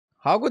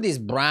How good is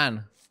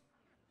Bran?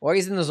 Or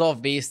is the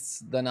Zov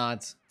Beasts the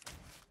nuts?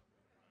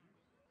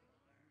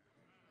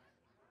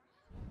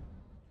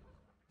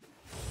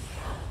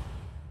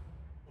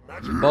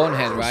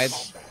 Bonehead,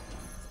 right?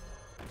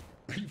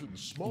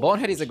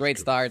 Bonehead is a great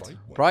start.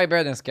 Probably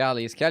better than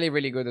Scally. Scally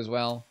really good as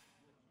well.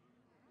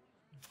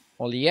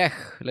 Oliech,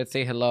 let's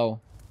say hello.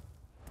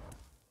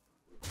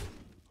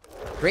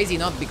 Crazy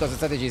not because the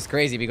strategy is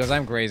crazy, because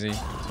I'm crazy.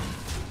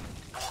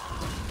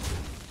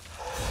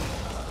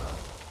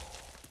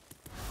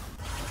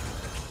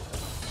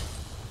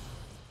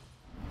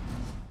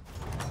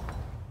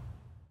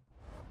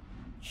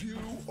 You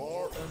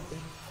are an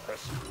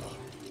impressive one,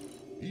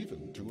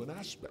 even to an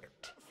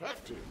aspect.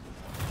 Effective.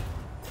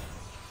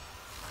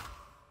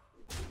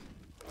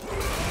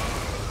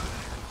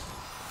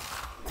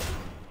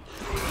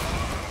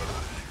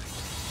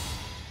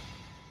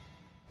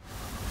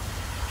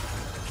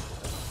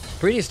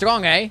 Pretty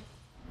strong, eh?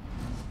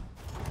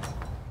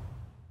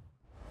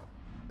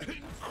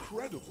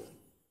 Incredible.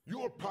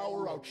 Your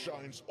power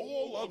outshines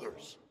all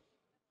others.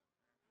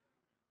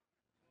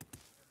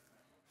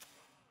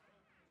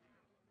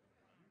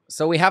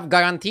 So we have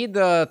guaranteed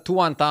the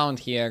 2-1 taunt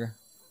here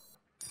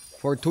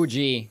for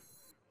 2G.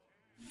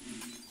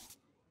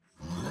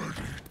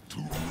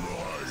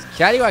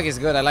 Scallywag is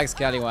good. I like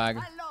Scallywag.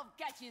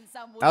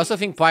 I also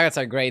think pirates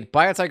are great.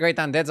 Pirates are great,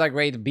 undeads are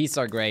great, beasts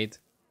are great.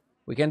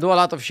 We can do a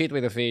lot of shit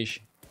with the fish.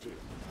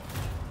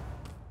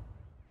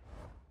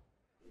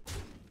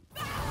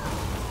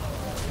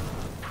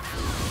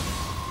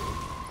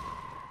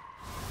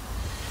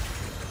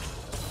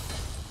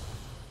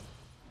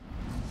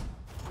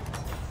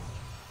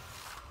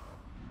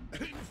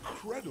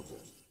 Incredible.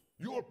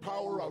 Your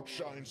power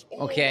outshines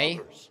all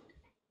others.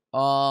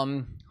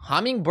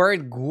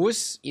 Hummingbird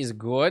Goose is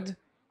good,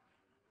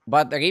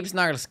 but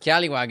Ripsnarl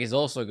Scallywag is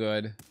also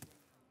good.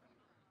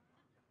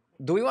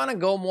 Do we want to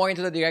go more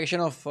into the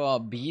direction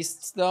of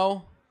beasts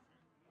though?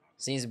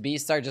 Since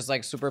beasts are just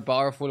like super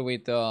powerful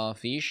with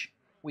fish.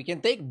 We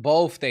can take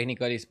both,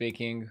 technically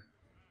speaking.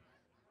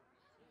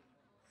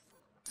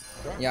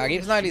 Yeah,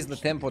 Ripsnarl is the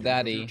tempo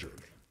daddy.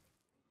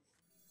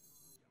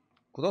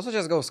 Could also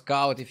just go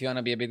scout if you want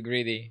to be a bit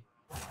greedy.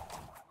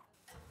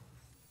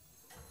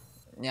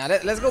 Yeah,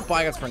 let's go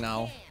pirates for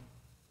now.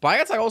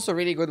 Pirates are also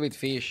really good with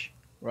fish,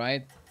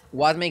 right?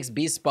 What makes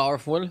beasts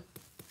powerful?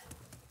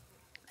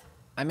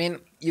 I mean,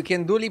 you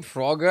can do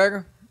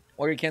Leapfrogger,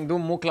 or you can do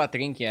Mukla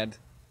Trinket.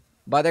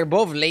 But they're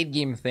both late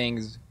game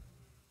things.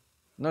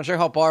 Not sure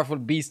how powerful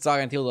beasts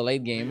are until the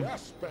late game.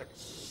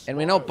 And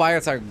we know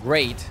pirates are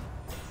great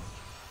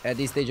at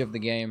this stage of the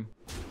game.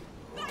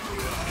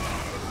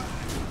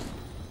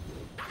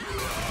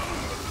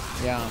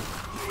 Yeah.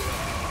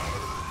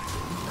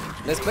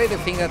 Let's play the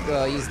thing that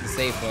is the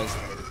safest.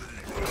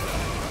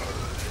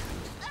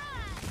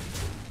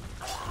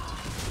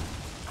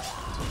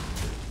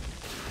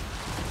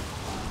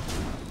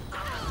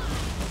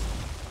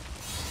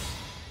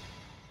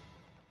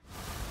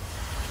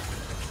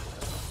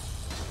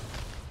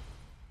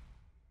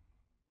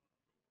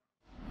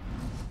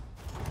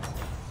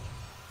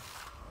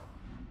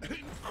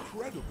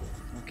 Incredible.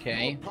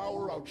 Okay. Your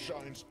power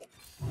outshines.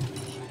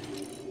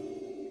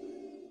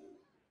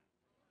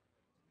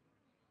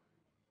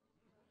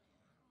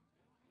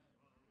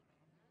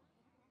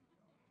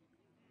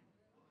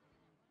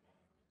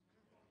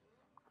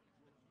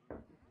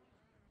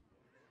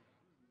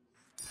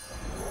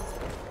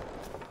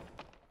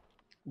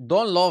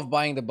 Don't love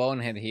buying the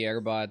bonehead here,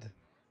 but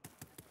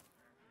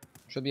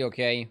should be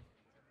okay.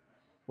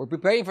 We're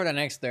preparing for the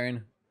next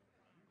turn.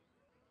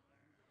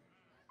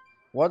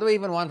 What do we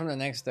even want from the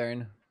next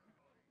turn?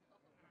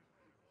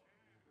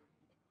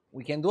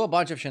 We can do a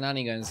bunch of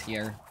shenanigans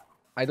here.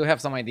 I do have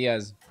some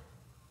ideas.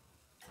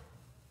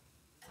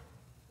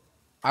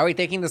 Are we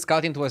taking the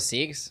scout into a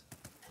 6?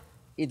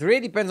 It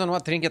really depends on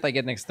what trinket I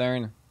get next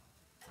turn.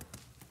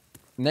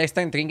 Next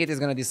turn trinket is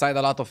gonna decide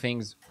a lot of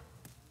things.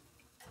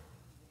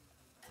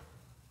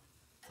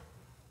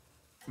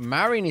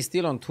 Marin is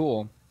still on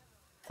 2.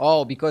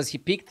 Oh, because he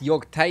picked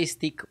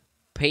Yorktastic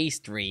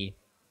Pastry.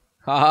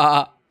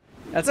 Haha.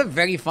 That's a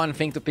very fun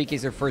thing to pick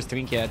as your first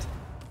trinket.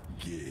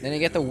 Then you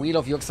get the Wheel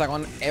of Yorkshire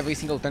on every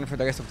single turn for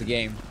the rest of the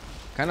game.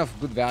 Kind of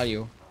good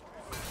value.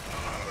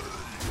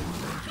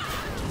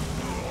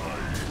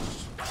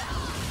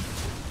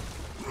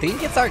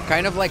 Trinkets are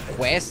kind of like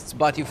quests,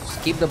 but you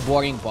skip the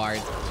boring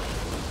part.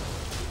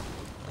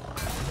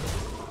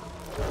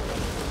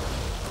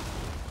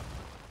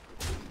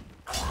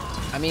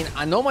 I mean,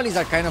 anomalies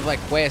are kind of like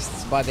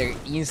quests, but they're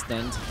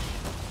instant.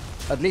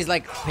 At least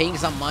like paying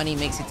some money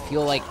makes it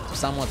feel like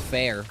somewhat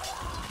fair.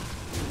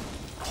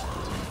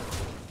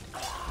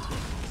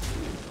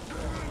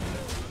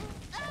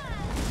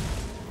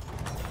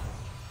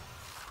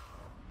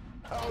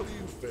 How do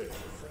you fare,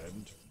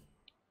 friend?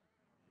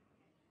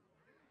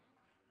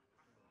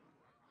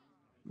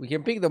 We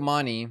can pick the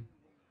money.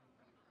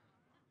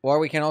 Or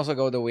we can also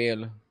go the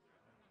wheel.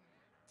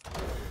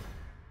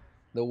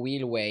 The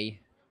wheel way.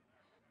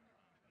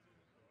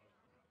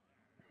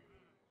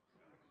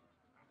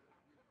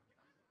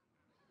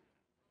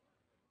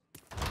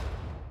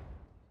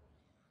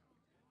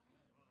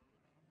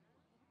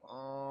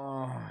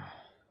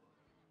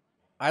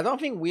 I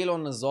don't think Wheel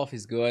on Azov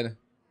is good.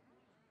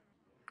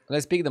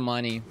 Let's pick the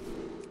money.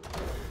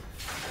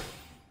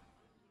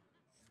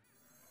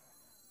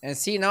 And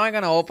see, now I'm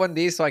gonna open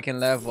this so I can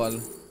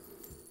level.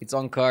 It's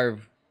on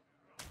curve.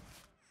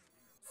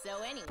 So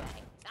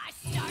anyway, I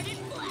started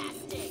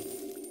blasting.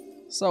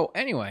 So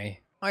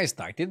anyway, I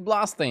started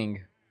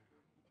blasting.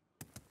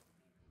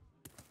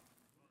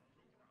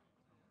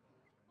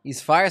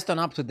 Is Firestone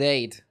up to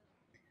date?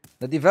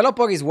 The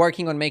developer is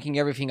working on making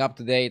everything up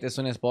to date as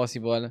soon as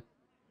possible.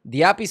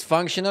 The app is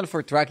functional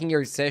for tracking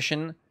your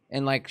session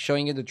and like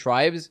showing you the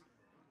tribes.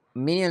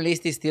 Minion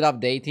list is still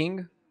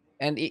updating.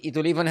 And it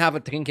will even have a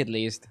trinket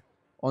list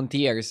on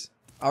tiers.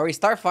 I'll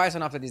restart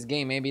Firestone after this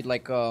game. Maybe it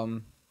like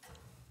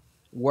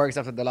works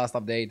after the last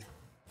update.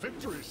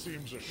 Victory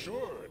seems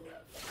assured.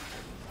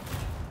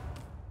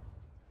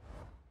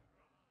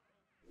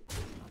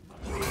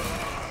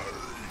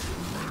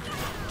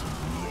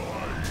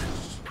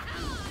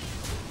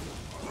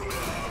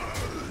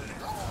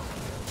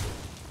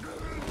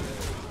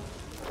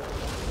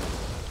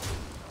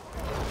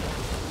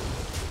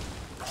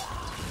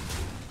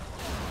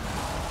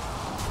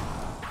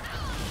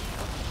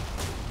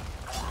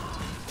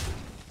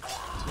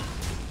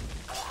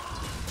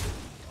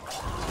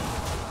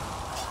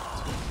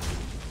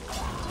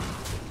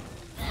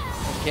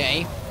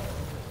 Okay.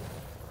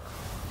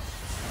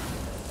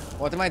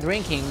 What am I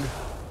drinking?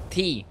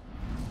 Tea.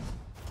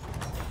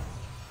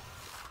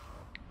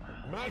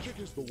 Magic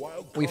is the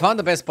wild We card found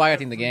the best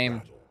pirate in the every game.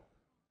 battle.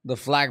 The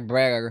flag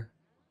bearer.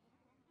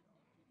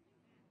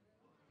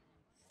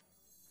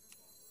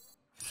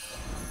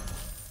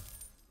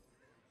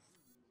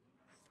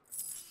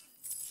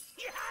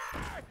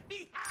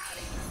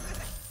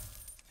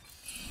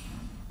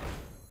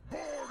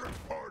 Border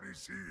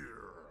parties here.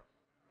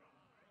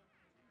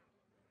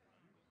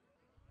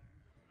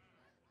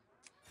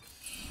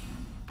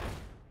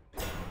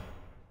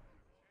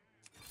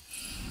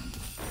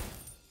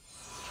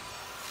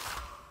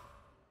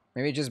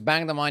 Maybe just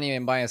bang the money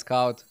and buy a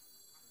scout.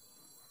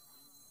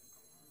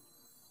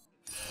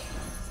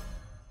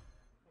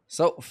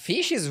 So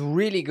fish is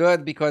really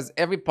good because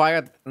every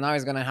pirate now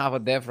is gonna have a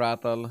death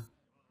rattle.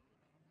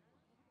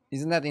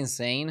 Isn't that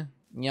insane?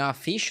 Yeah,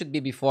 fish should be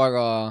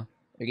before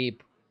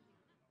Reap.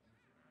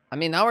 I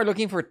mean, now we're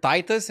looking for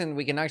Titus and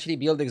we can actually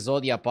build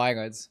Exodia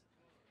pirates.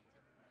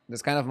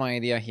 That's kind of my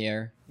idea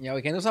here. Yeah,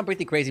 we can do some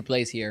pretty crazy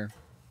plays here.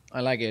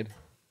 I like it.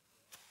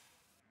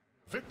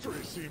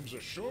 Victory seems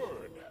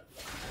assured.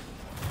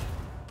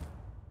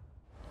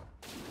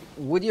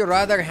 Would you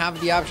rather have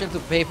the option to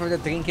pay for the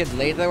trinket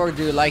later, or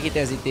do you like it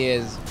as it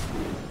is?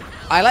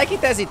 I like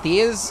it as it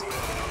is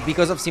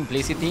because of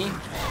simplicity.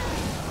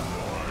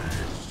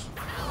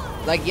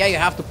 Like, yeah, you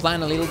have to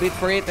plan a little bit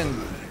for it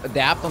and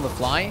adapt on the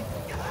fly,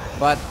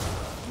 but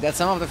that's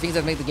some of the things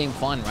that make the game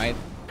fun, right?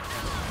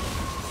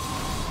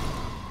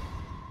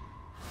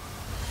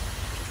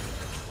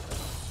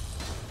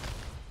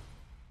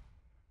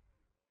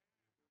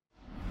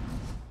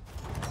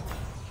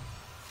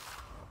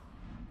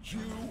 You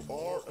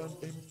are an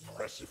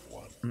impressive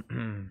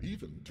one,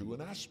 even to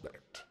an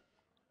aspect.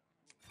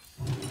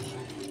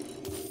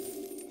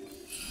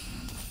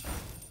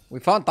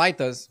 We found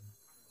Titus.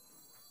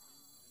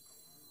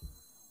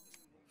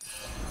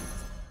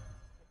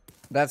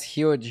 That's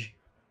huge.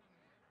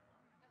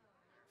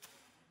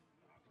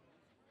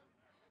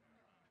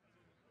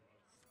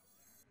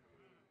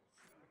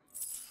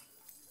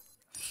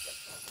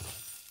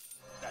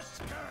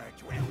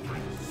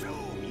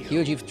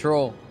 Huge if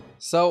troll.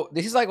 So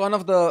this is like one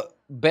of the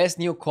best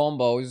new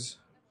combos.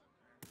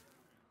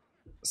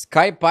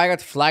 Sky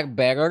Pirate Flag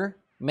Bearer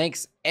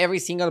makes every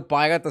single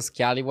pirate a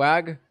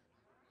scallywag,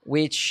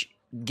 which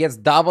gets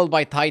doubled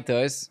by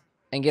Titus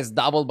and gets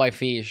doubled by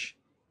fish.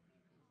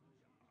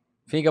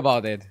 Think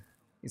about it.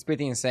 It's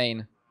pretty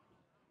insane.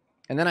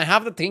 And then I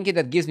have the trinket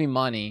that gives me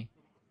money.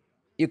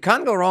 You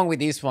can't go wrong with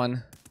this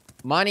one.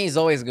 Money is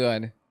always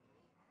good.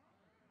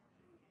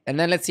 And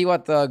then let's see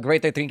what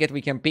greater trinket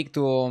we can pick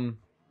to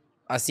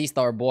assist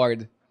our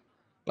board.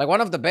 Like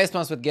one of the best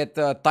ones would get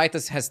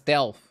Titus has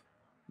stealth.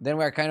 Then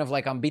we're kind of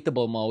like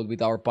unbeatable mode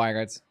with our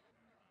pirates.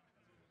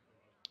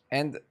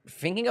 And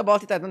thinking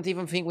about it, I don't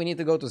even think we need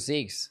to go to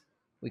 6.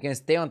 We can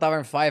stay on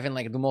Tavern 5 and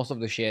like do most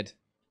of the shit.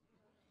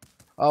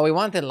 Oh, we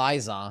want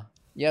Eliza.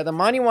 Yeah, the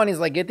money one is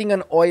like getting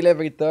an oil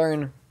every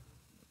turn.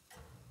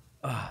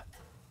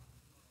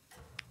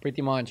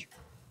 Pretty much.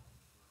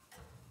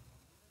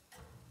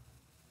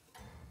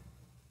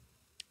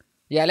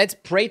 Yeah, let's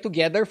pray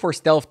together for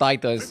Stealth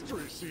Titus.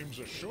 Victory seems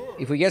assured.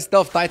 If we get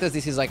Stealth Titus,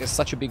 this is like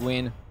such a big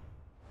win.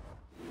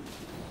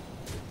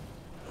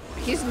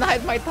 He's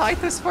not my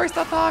Titus first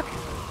attack.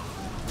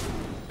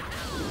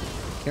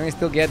 Can we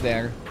still get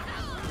there?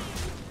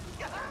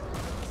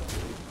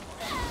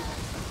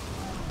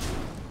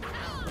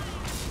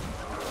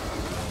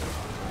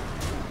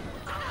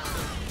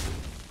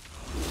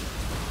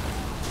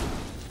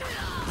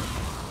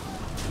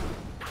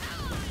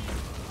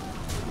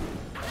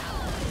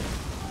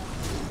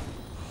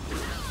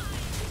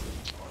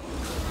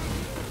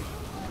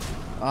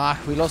 Ah,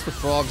 we lost the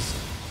frogs.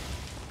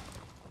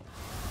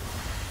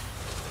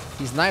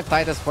 He's Knife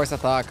Titus first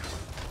attack.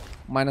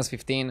 Minus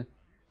 15.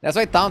 That's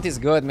why Taunt is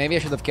good. Maybe I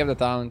should have kept the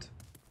Taunt.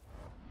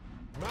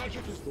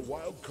 Magic is the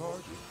wild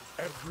card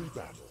in every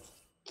battle.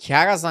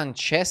 Karazhan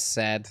chess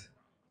set.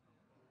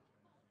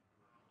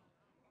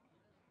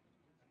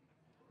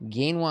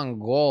 Gain 1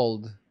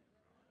 gold.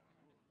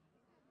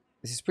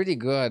 This is pretty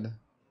good.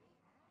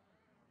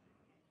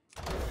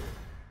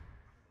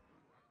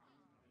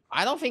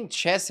 I don't think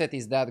chess set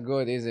is that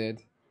good, is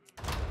it?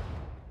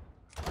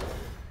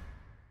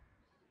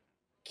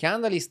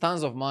 Candle is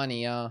tons of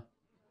money, yeah.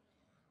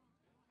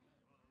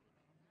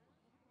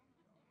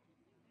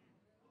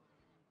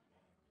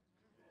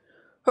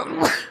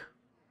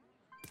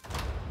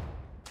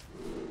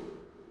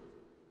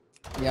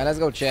 Yeah, let's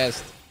go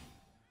chest.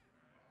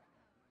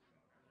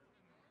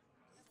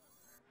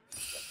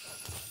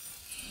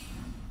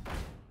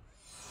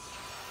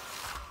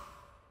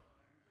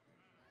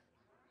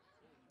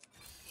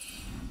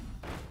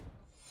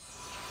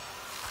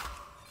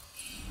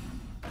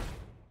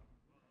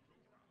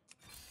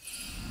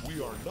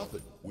 We are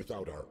nothing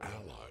without our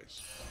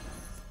allies.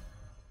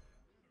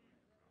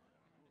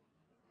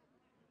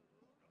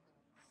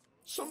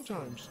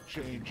 Sometimes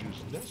change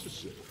is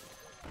necessary.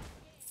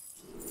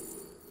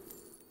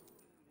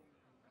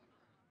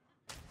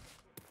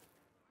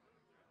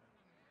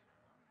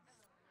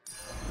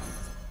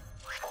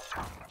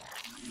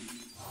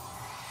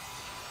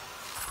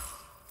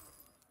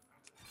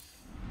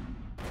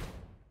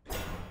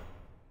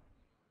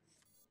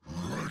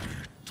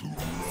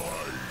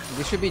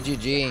 This should be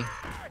GG.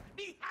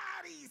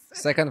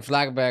 Second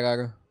flag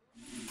bearer.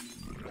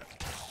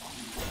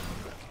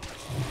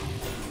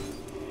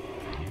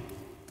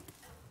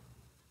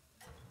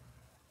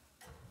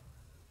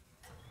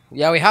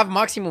 Yeah, we have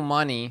maximum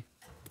money.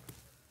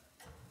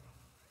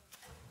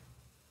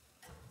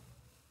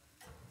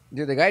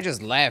 Dude, the guy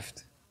just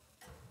left.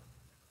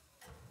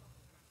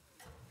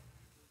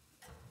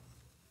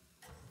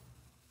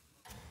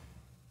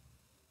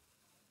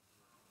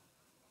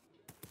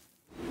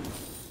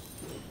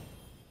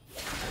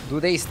 Do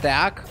they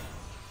stack?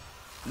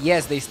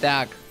 Yes, they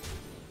stack.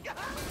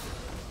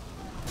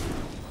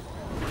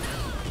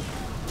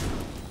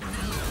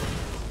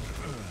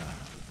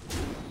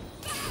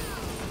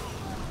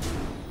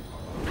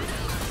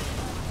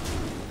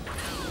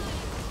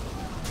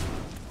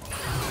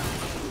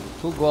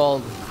 Two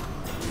gold.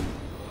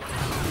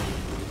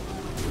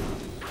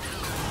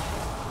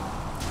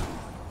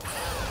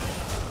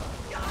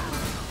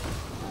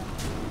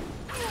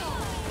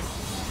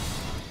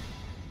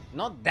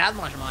 Not that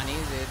much money,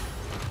 is it?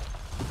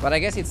 But I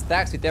guess it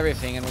stacks with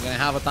everything and we're gonna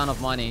have a ton of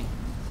money.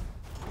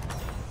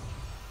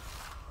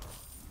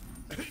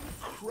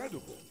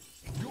 Incredible!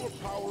 Your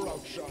power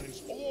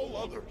outshines all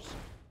others.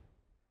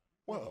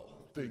 Well,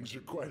 things are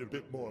quite a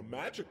bit more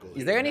magical.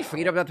 Is there any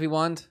freedom that we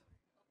want?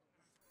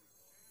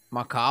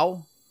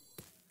 Macau?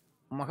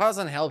 Macau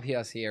doesn't help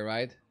us here,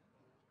 right?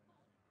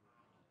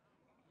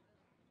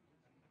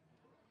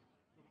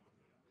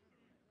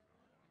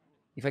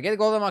 If I get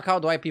golden Macau,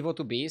 do I pivot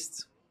to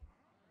beasts?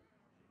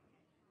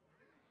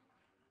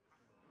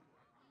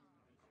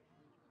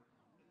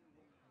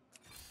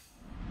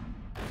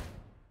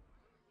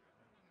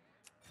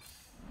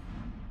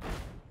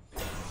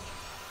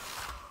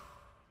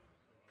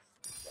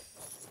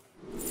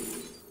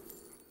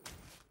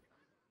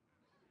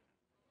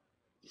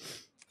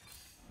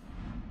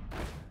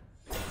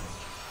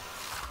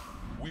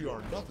 We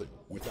are nothing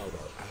without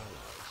our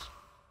allies.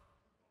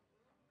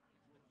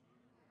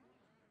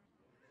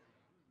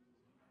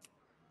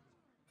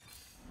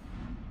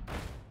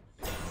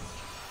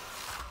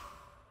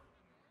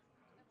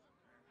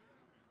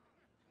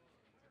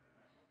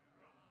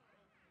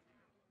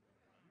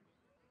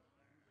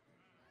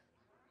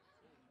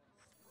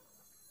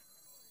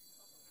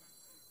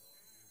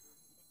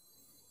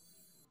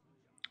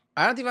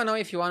 I don't even know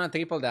if you want to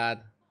triple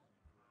that.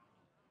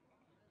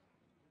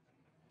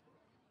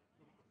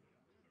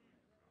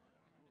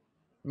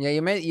 Yeah,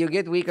 you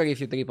get weaker if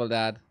you triple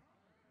that.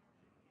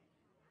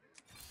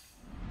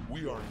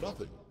 We are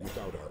nothing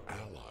without our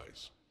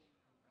allies.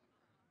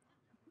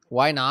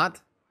 Why not?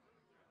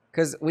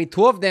 Because with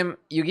two of them,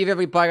 you give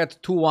every pirate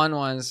 2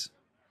 1-1s.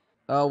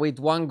 With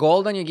 1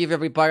 golden, you give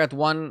every pirate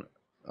 1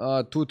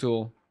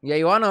 2-2. Yeah,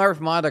 you want to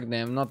Earth Mother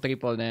them, not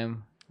triple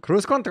them.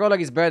 Cruise Controller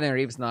is better than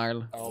Reef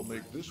Snarl. I'll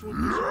make this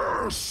one.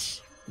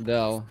 Yes!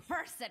 Though.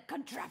 First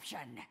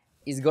contraption.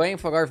 Is going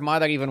for Earth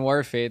Mother even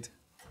worth it?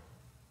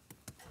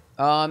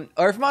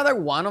 Earth Mother,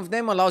 one of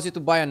them allows you to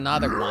buy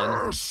another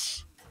one.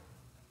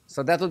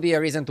 So that would be a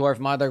reason to Earth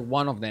Mother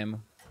one of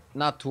them,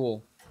 not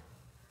 2.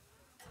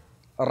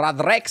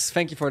 Radrex,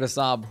 thank you for the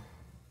sub.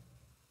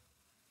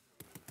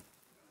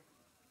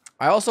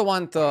 I also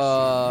want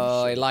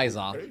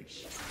Eliza.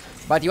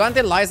 But you want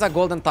Eliza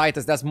Golden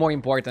Titus, that's more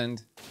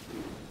important.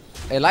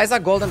 Eliza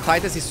Golden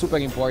Titus is super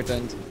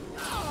important.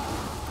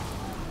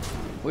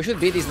 We should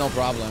beat this no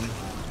problem.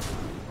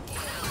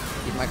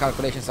 If my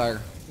calculations are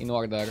in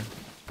order.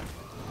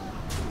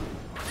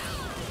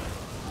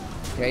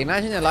 Yeah,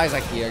 imagine Eliza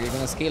here, you're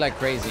gonna scale like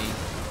crazy.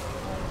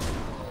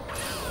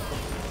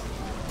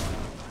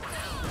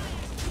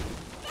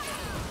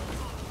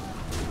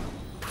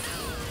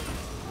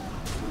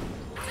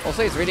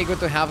 Also, it's really good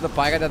to have the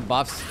pirate that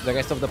buffs the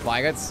rest of the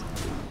pirates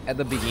at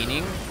the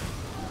beginning.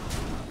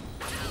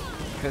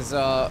 Because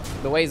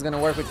the way it's gonna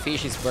work with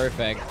fish is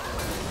perfect.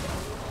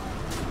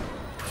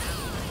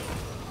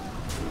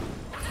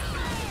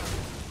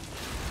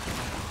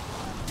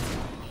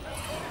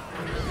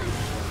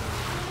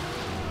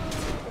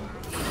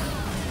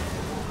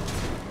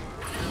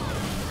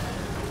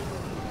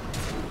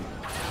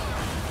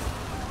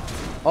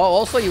 Oh,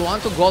 also you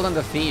want to golden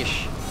the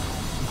fish.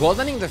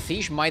 Goldening the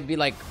fish might be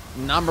like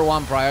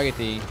 #1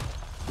 priority.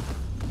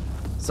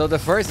 So the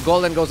first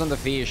golden goes on the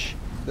fish.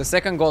 The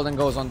second golden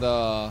goes on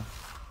the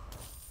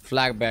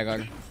flag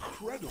bearer.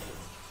 Incredible!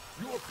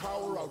 Your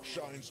power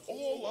outshines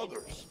all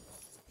others.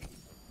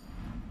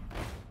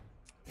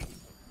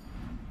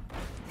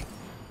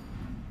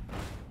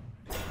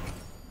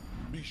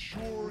 Be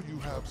sure you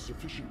have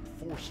sufficient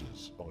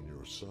forces on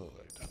your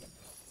side.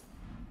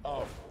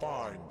 A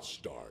fine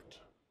start.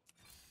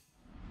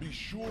 Be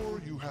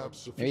sure you have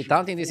sufficient Maybe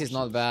taunting this is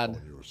not bad.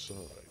 on your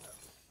side.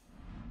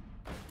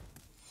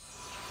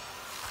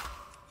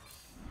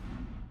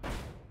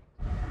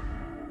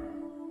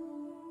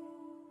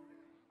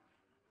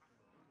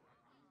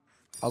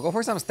 I'll go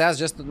for some stats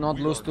just to not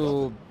lose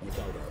to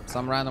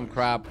some random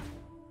crap.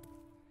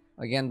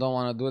 Again, don't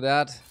want to do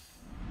that.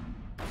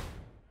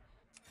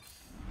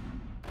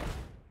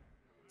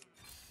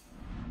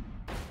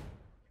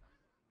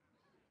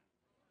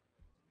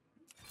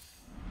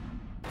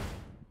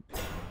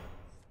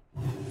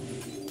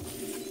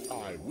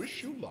 I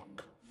wish you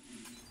luck.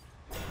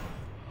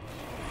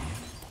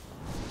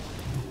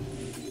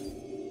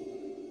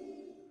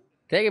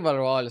 Terrible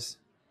rolls.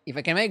 If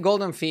I can make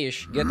golden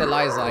fish, get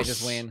Eliza, I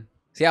just win.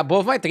 So yeah,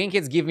 both my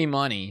trinkets give me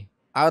money.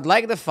 I would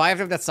like the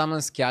 5 that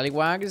summons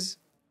Scallywags.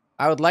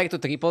 I would like to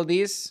triple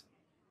these.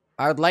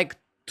 I would like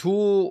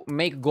to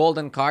make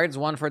golden cards,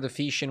 one for the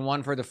fish and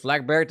one for the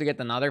flag bearer to get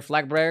another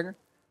flag bearer.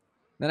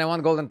 Then I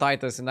want golden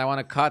Titus and I want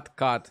to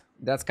cut.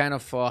 That's kind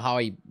of how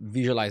I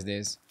visualize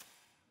this.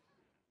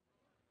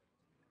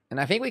 And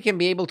I think we can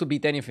be able to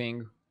beat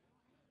anything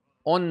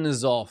on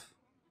Zoff.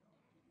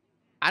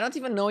 I don't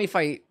even know if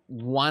I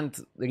want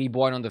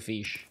Reborn on the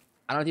fish.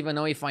 I don't even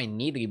know if I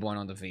need Reborn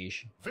on the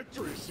fish.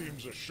 Victory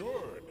seems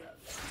assured.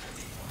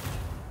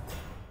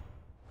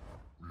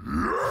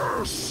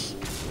 Yes!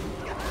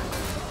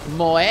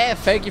 Moe,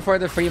 thank you for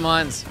the 3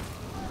 months.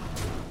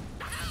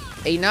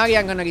 Hey, Nari,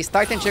 I'm gonna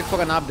restart and check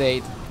for an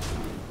update.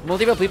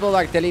 Multiple people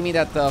are telling me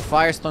that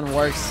Firestone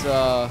works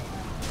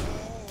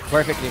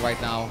perfectly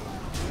right now.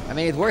 I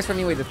mean, it works for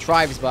me with the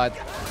tribes, but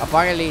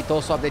apparently it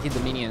also updated the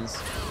minions.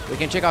 We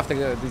can check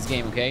after this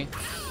game, okay?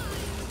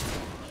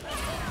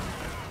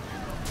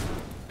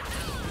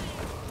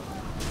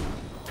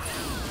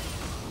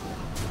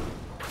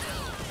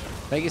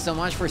 Thank you so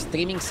much for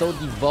streaming so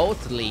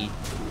devotedly.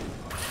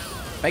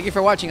 Thank you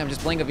for watching. I'm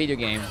just playing a video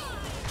game.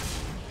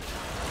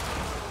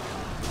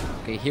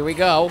 Okay, here we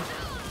go.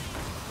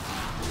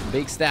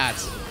 Big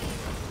stats.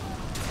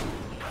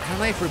 I don't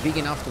know if we're big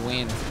enough to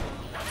win.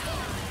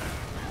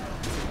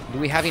 Do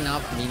we have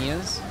enough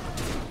minions?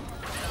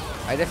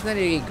 I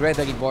definitely regret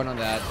the reborn on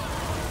that.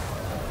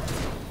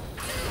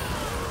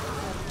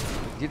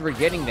 Dude, we're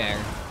getting there.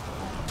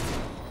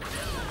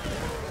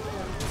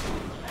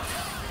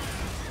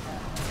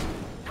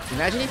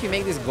 Imagine if you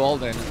make this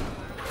golden.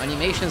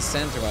 Animation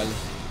Central.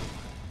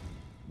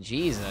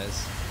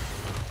 Jesus.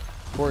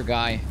 Poor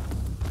guy.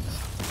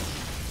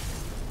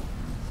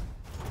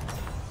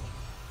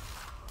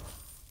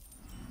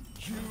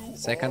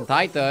 Second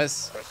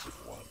Titus.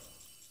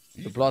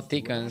 The plot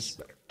thickens.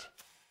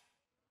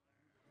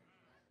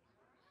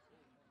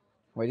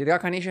 Wait, did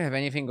Arcanation have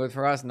anything good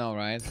for us? No,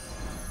 right?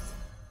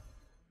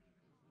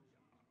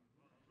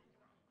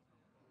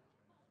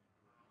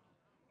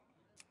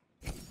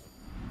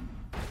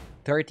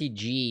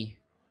 $30G.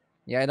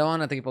 Yeah, I don't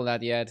want to triple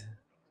that yet.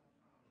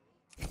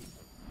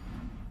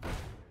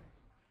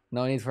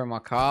 No need for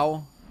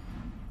Macau.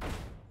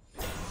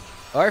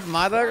 Earth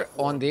Mother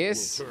on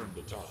this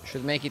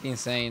should make it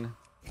insane.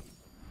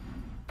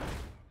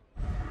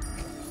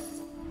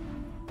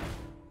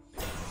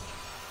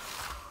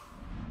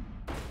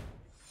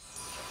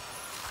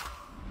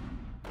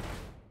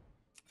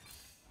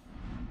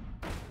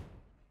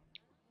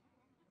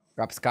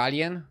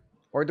 Rapscallion?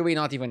 Or do we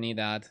not even need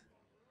that?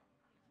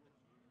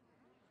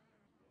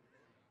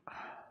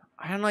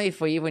 I don't know if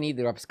we even need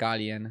the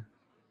Rapscallion.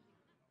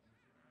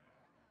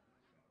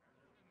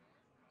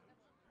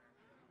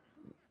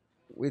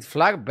 With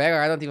Flag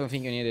Bearer, I don't even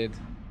think you need it.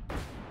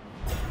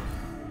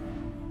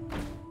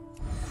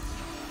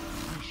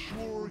 Be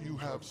sure you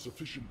have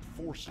sufficient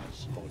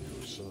forces on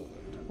your side.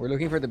 We're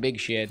looking for the big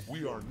shit.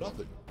 We are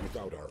nothing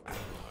without our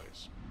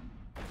allies.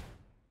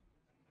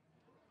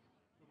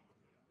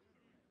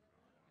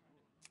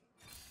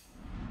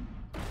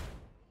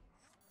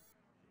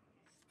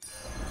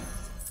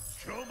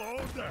 Come on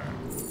down.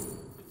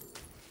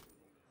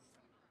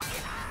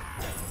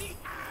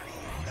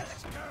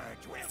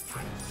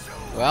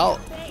 Well,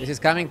 this is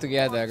coming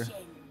together.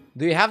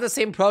 Do you have the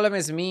same problem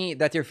as me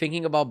that you're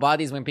thinking about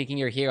bodies when picking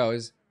your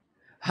heroes?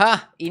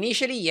 Ha!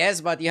 Initially,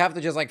 yes, but you have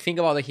to just like think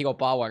about the hero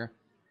power.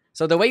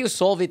 So the way you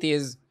solve it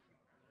is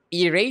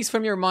erase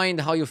from your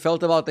mind how you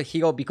felt about the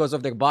hero because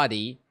of their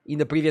body in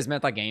the previous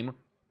metagame.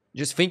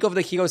 Just think of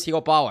the hero's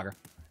hero power.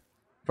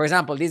 For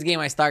example, this game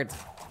I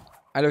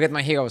look at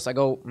my heroes, I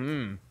go,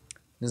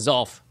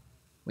 Zoth.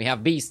 We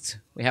have beasts,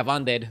 we have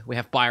undead, we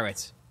have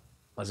pirates.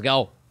 Let's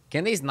go.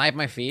 Can they snipe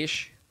my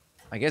fish?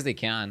 I guess they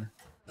can.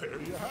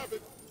 There you have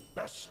it.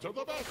 Best of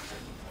the best.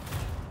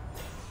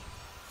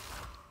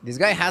 This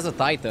guy has a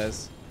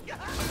Titus.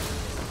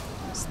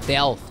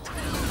 Stealthed.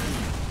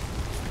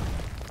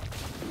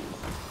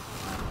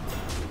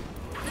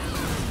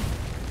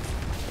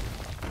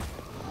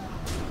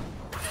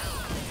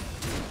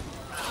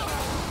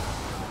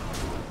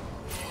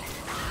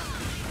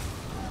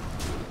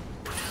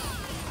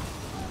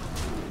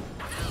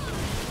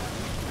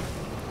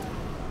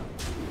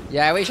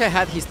 Yeah, I wish I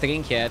had his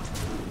trinket.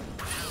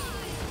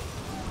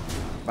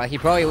 But he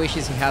probably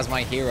wishes he has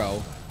my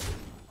hero.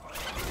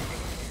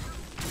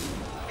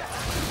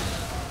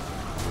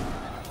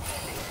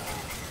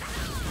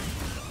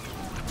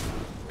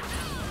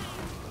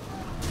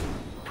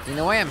 In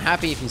a way, I'm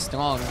happy if he's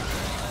strong.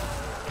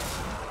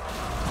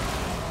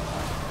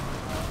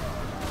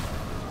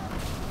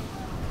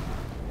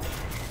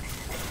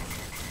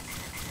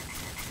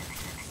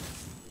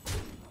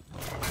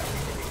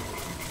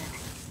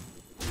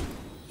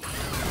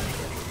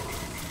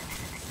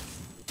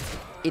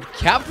 It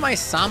capped my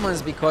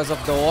summons because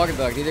of the order.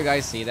 Did you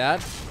guys see that?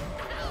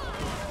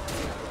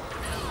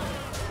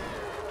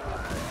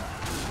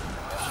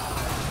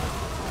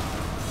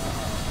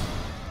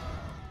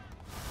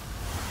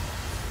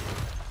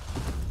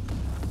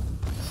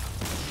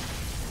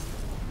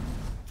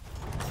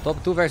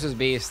 Top 2 versus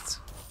beasts.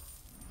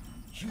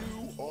 You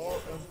are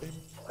an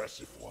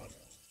impressive one,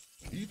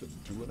 even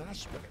to an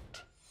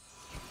aspect.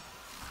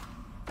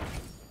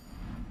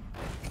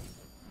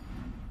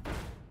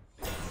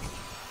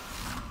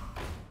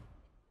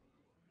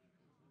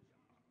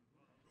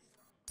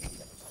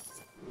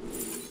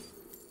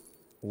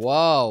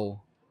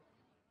 Whoa.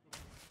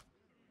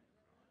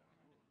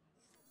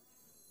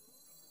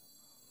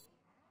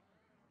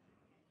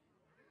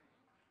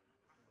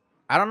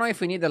 I don't know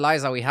if we need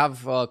Eliza. We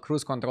have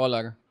cruise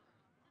controller.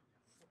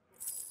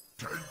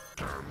 Take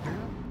candle,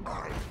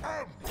 I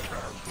am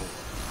candle.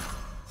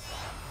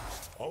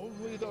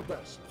 Only the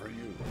best for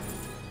you.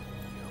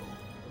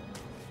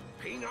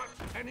 Peanut,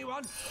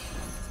 anyone?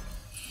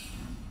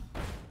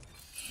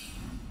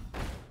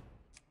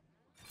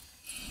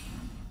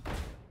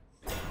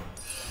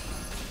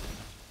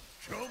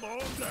 Come on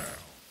down.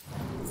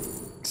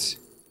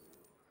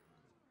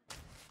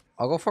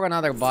 I'll go for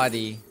another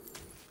body.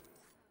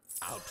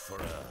 Out for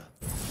a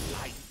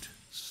light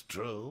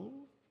stroll?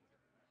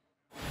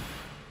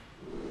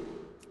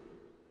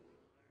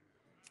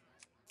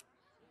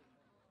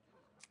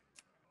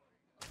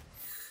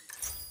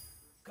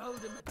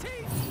 Gold in my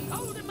teeth,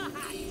 gold in my hat.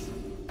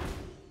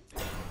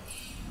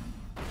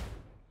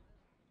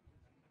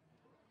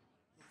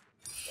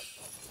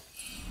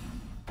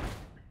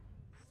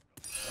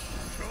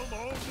 Come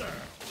on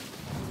down.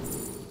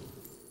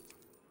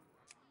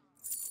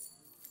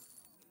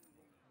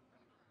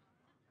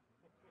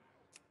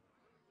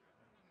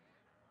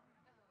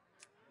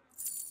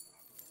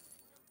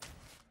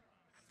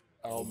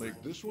 I'll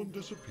make this one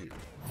disappear.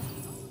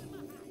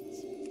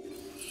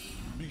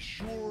 Be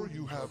sure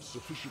you have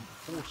sufficient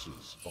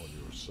forces on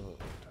your side.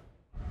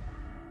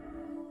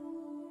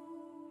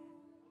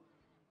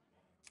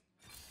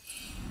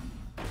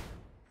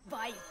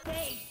 By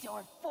fate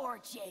or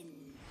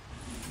fortune.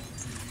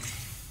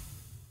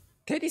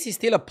 Teddy's is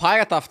still a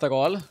pirate after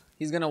all.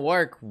 He's gonna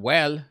work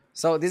well.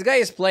 So this guy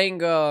is playing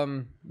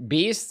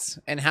beasts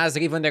and has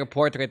even their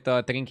portrait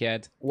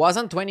trinket.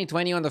 Wasn't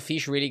 2020 on the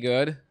fish really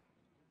good?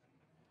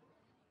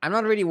 I'm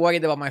not really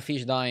worried about my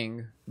fish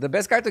dying. The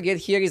best card to get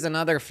here is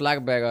another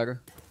flag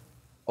bearer.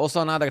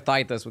 Also another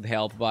Titus would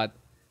help, but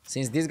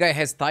since this guy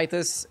has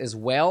Titus as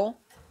well,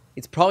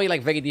 it's probably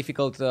like very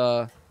difficult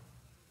to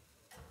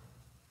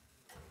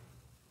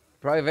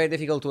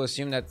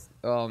assume that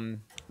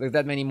there's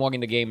that many more in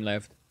the game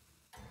left.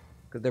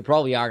 Because there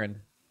probably aren't.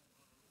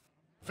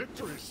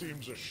 Victory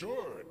seems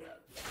assured.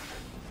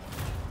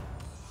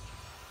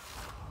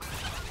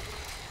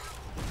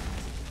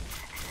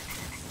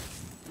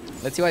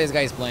 Let's see what this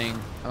guy is playing.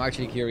 I'm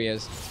actually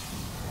curious.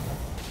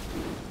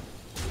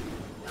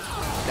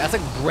 That's a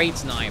great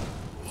snipe.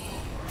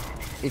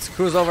 It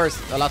screws over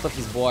a lot of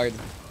his board.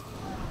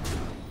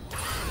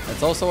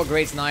 That's also a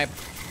great snipe.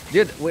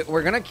 Dude,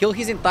 we're gonna kill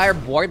his entire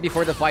board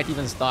before the fight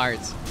even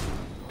starts.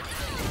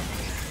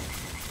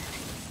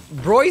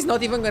 Bro is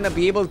not even gonna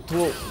be able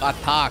to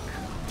attack.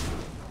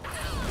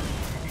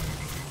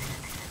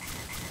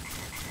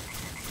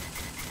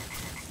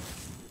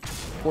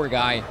 Poor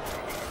guy.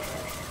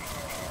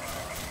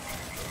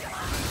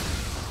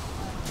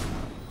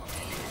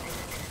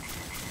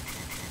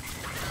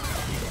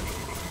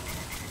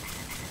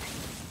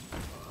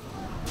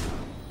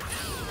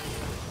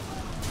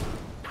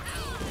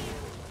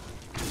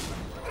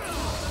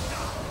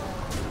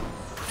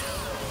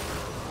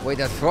 Wait,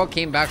 that frog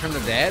came back from the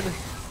dead?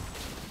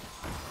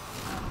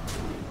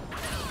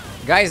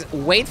 Guys,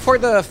 wait for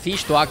the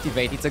fish to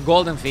activate. It's a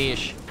golden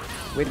fish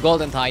with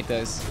golden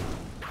Titus.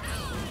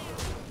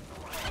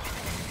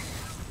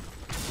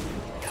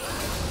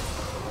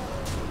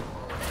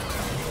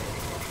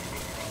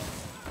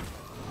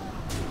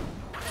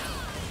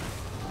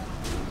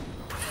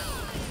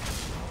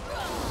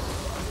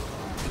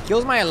 It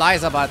kills my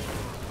Eliza, but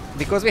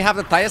because we have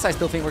the Titus, I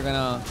still think we're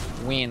gonna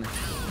win.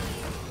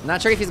 Not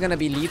sure if he's gonna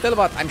be lethal,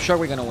 but I'm sure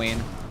we're gonna win.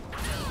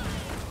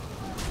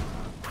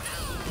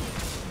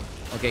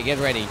 Okay, get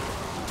ready.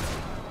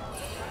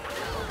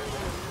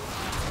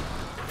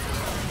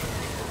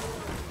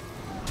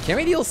 Can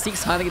we deal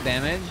 600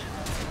 damage?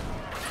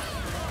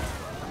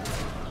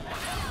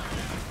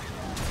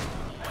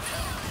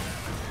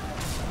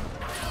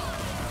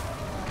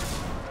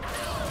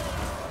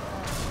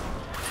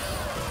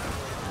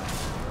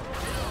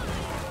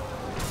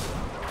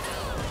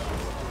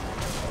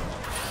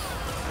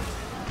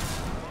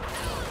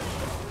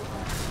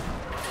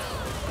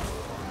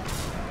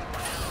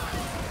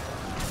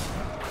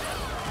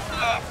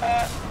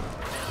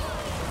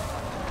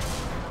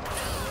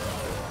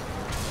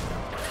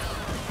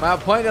 My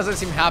opponent doesn't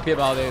seem happy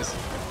about this.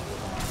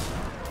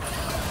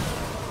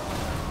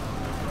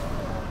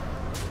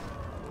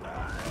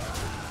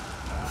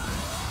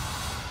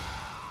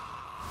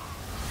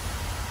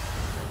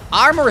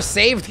 Armor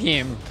saved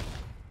him.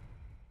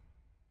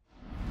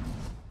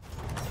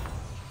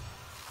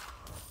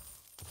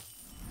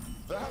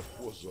 That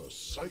was a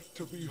sight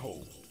to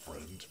behold,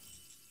 friend.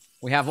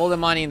 We have all the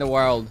money in the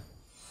world.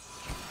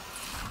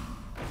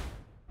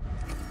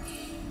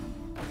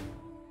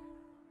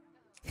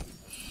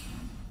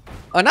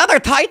 Another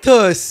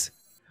Titus!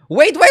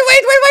 Wait!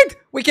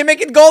 We can make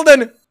it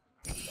golden!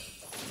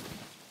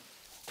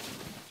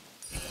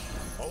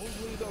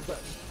 Only the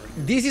best.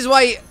 This is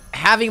why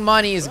having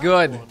money is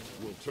good.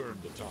 Will turn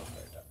the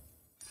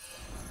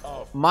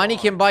tide. Money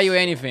can buy you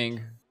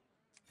anything.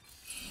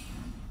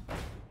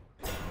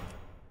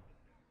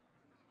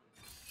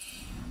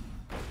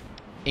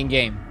 In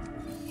game.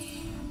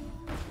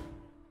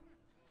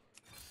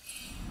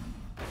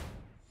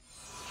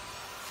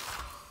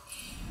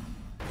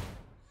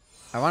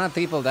 I want to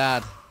triple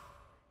that.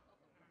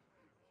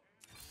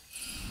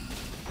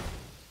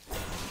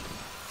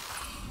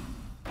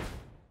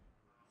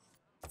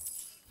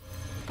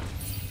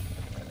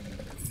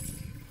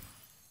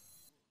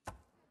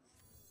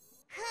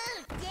 Who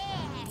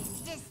dares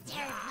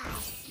disturb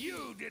my...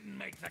 You didn't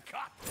make the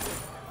cut.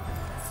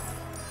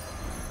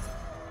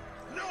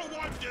 No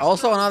one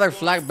Also, another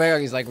flag bearer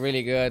is like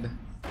really good.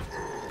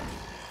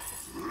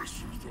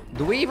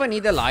 Do we even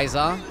need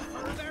Eliza?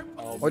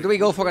 Or do we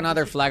go for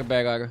another flag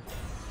bearer?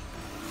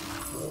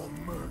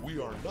 We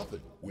are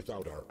nothing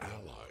without our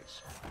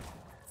allies.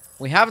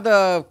 We have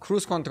the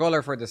cruise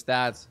controller for the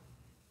stats.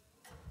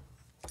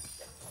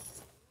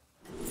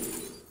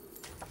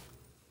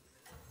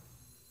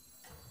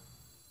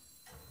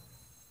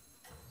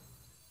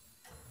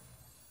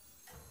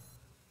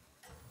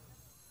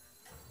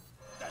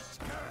 The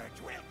scourge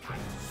will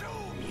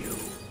consume you.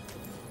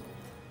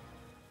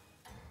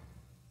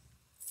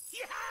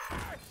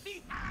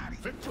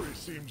 Victory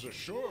seems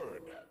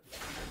assured.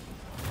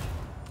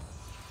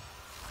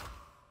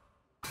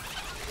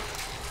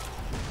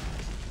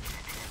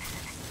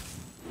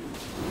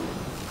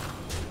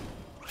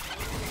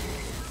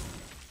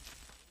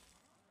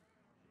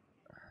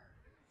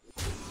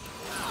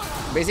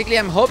 Basically,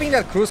 I'm hoping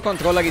that cruise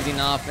controller is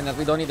enough and that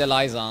we don't need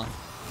Eliza.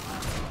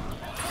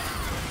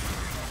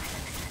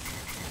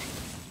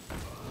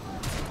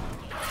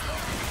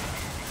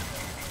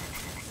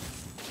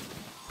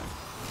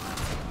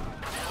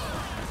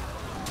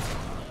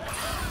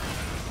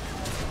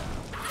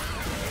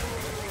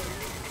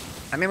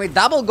 I mean, with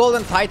double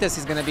golden Titus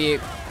is gonna be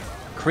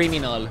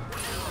criminal.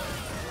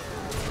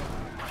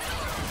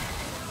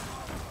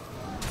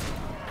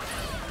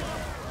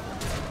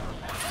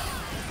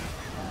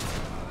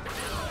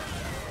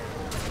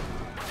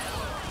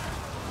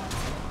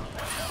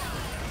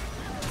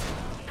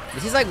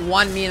 This is like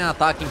 1 million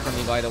attacking from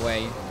me, by the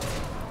way.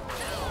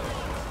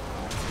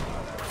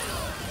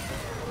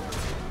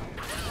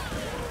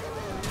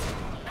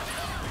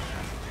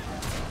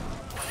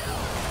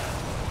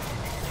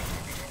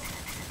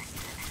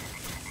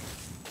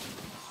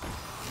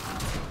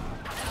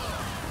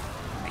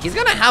 He's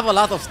gonna have a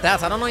lot of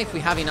stats. I don't know if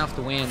we have enough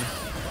to win.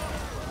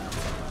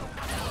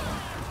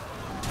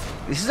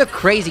 This is a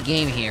crazy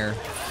game here.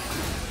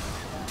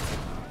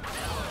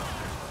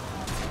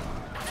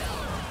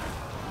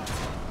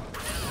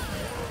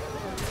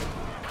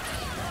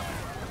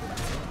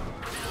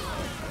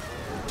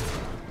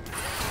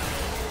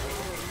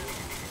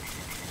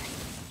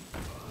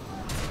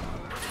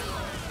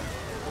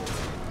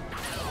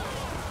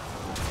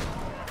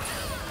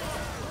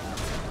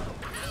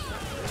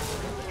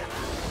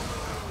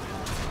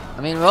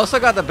 I mean, we also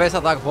got the best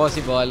attack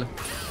possible.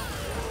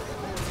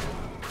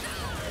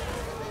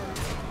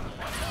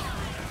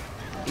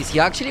 Is he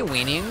actually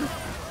winning?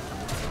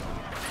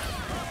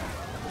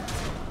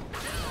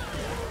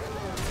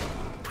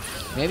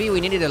 Maybe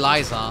we needed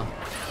Eliza.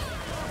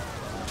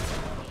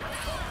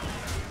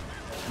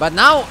 But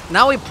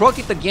now we proc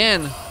it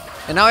again.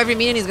 And now every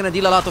minion is gonna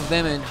deal a lot of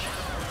damage.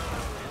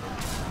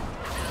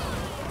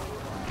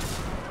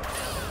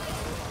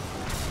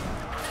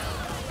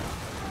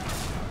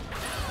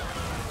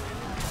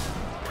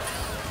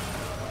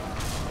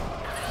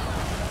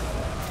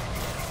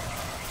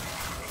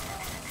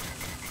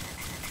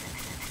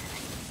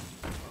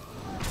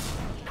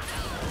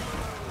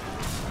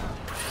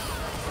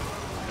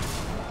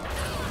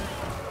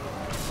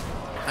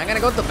 I'm gonna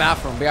go to the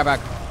bathroom. Be right back.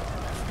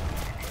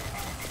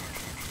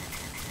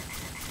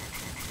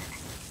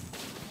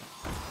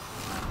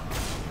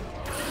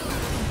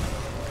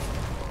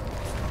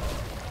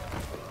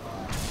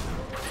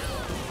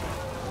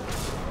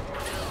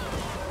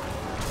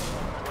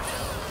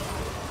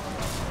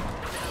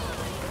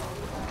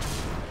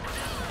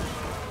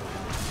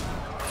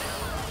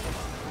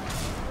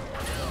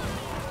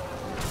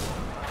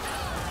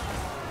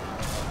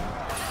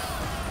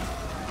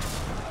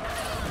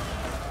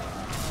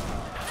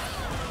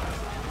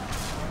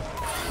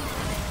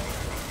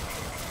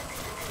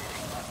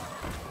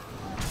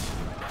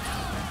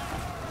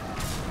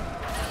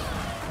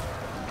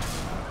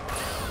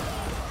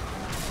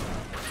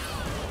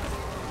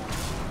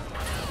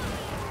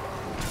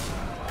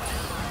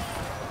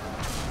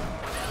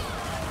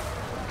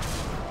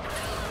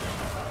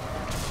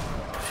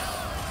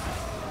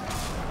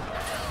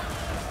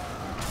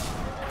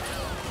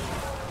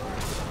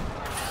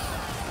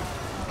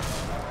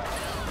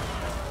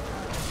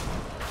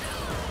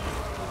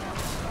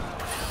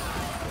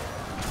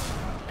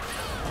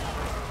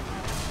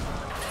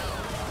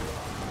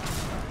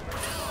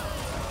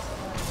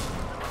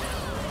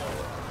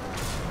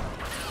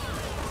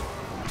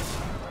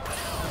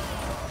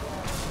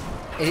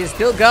 It is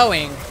still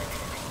going.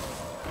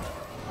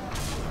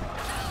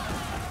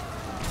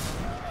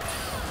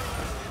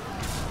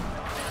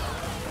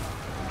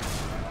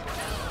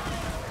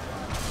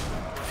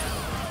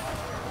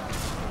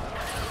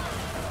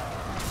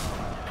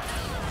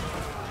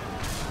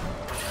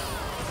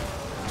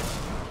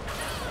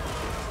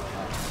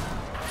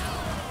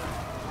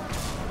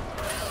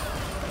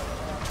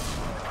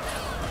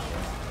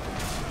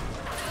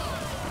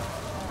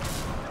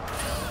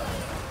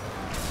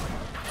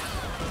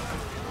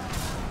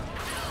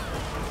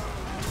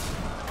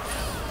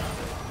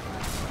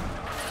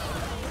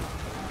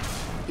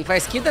 If I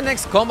skip the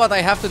next combat,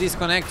 I have to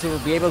disconnect to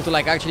be able to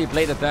like actually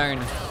play the turn.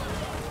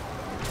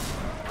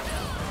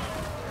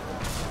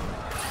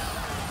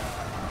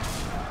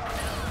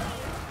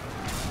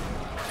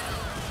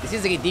 This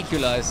is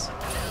ridiculous.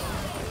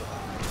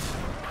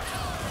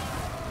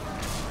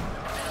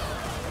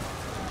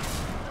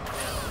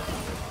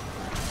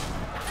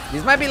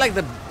 This might be like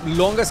the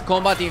longest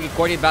combat in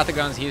recorded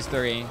Battlegrounds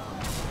history.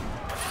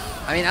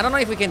 I mean, I don't know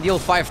if we can deal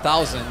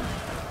 5,000.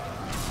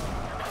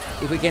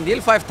 If we can deal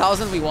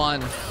 5,000, we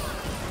won.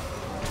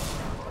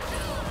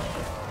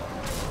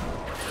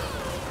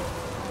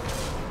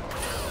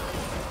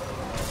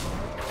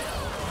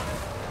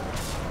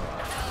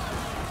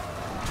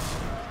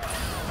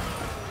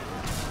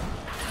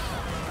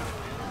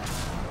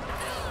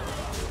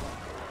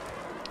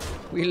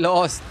 We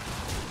lost.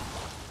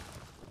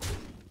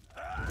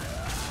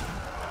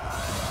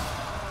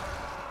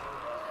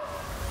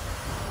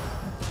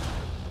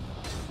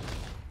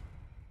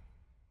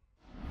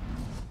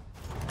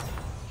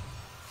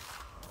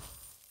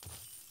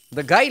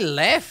 The guy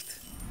left?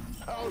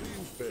 How do you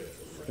fare?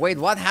 Wait,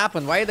 what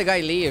happened? Why did the guy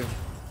leave?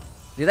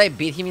 Did I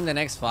beat him in the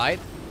next fight?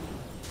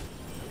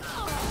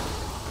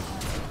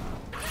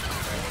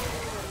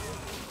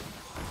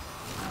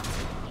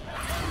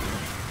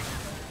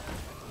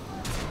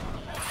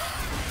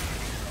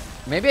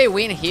 Maybe I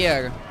win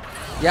here.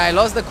 Yeah, I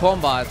lost the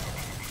combat.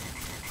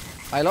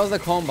 I lost the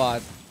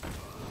combat.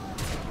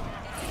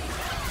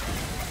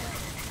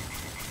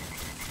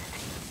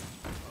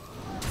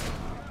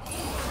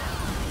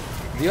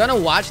 Do you want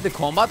to watch the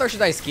combat or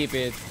should I skip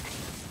it?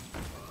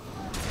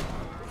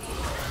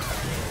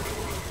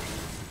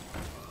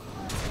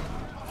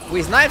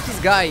 We sniped this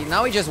guy.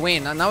 Now we just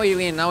win. Now we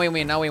win. Now we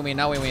win. Now we win.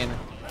 Now we win.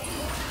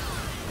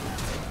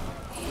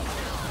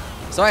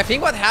 So I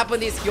think what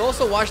happened is he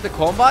also watched the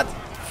combat.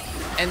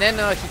 And then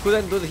he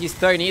couldn't do his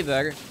turn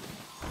either.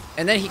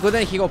 And then he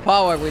couldn't hero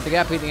power with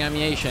rapid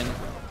animation.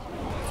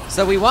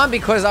 So we won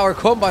because our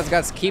combats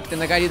got skipped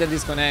and the guy didn't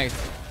disconnect.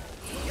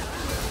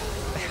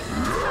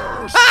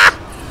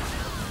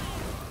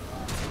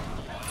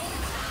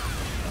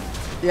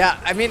 Yeah,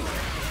 I mean,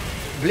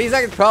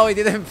 Blizzard probably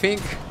didn't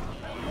think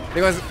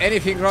there was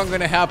anything wrong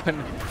gonna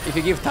happen if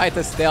you give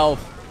Titus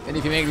stealth and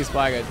if you make this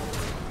target.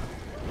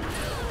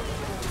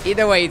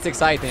 Either way, it's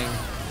exciting.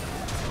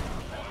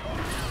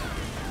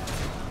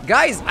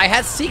 Guys, I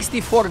had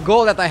 64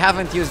 gold that I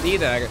haven't used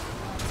either.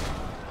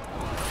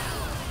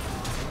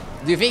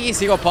 Do you think his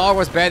hero power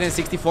was better than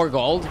 64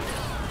 gold?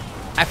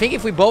 I think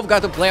if we both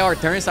got to play our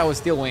turns, I would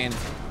still win.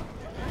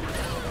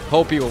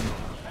 Hopium.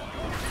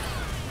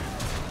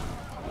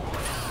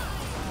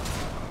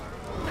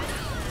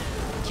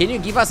 Can you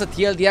give us a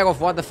TLDR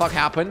of what the fuck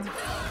happened?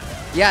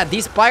 Yeah,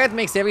 this pirate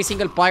makes every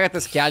single pirate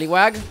a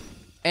scallywag.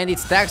 And it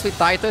stacks with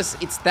Titus,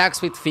 it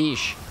stacks with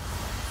fish.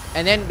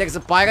 And then there's a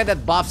pirate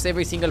that buffs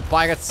every single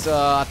pirate's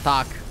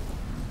attack.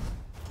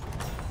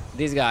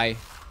 This guy.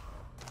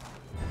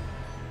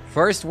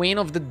 First win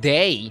of the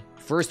day.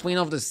 First win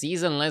of the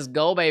season. Let's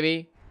go,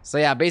 baby. So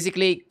yeah,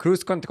 basically,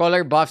 Cruise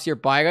Controller buffs your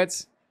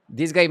pirates.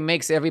 This guy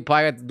makes every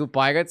pirate do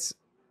pirates.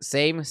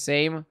 Same.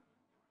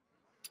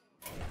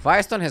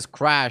 Firestone has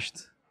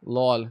crashed.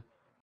 Lol.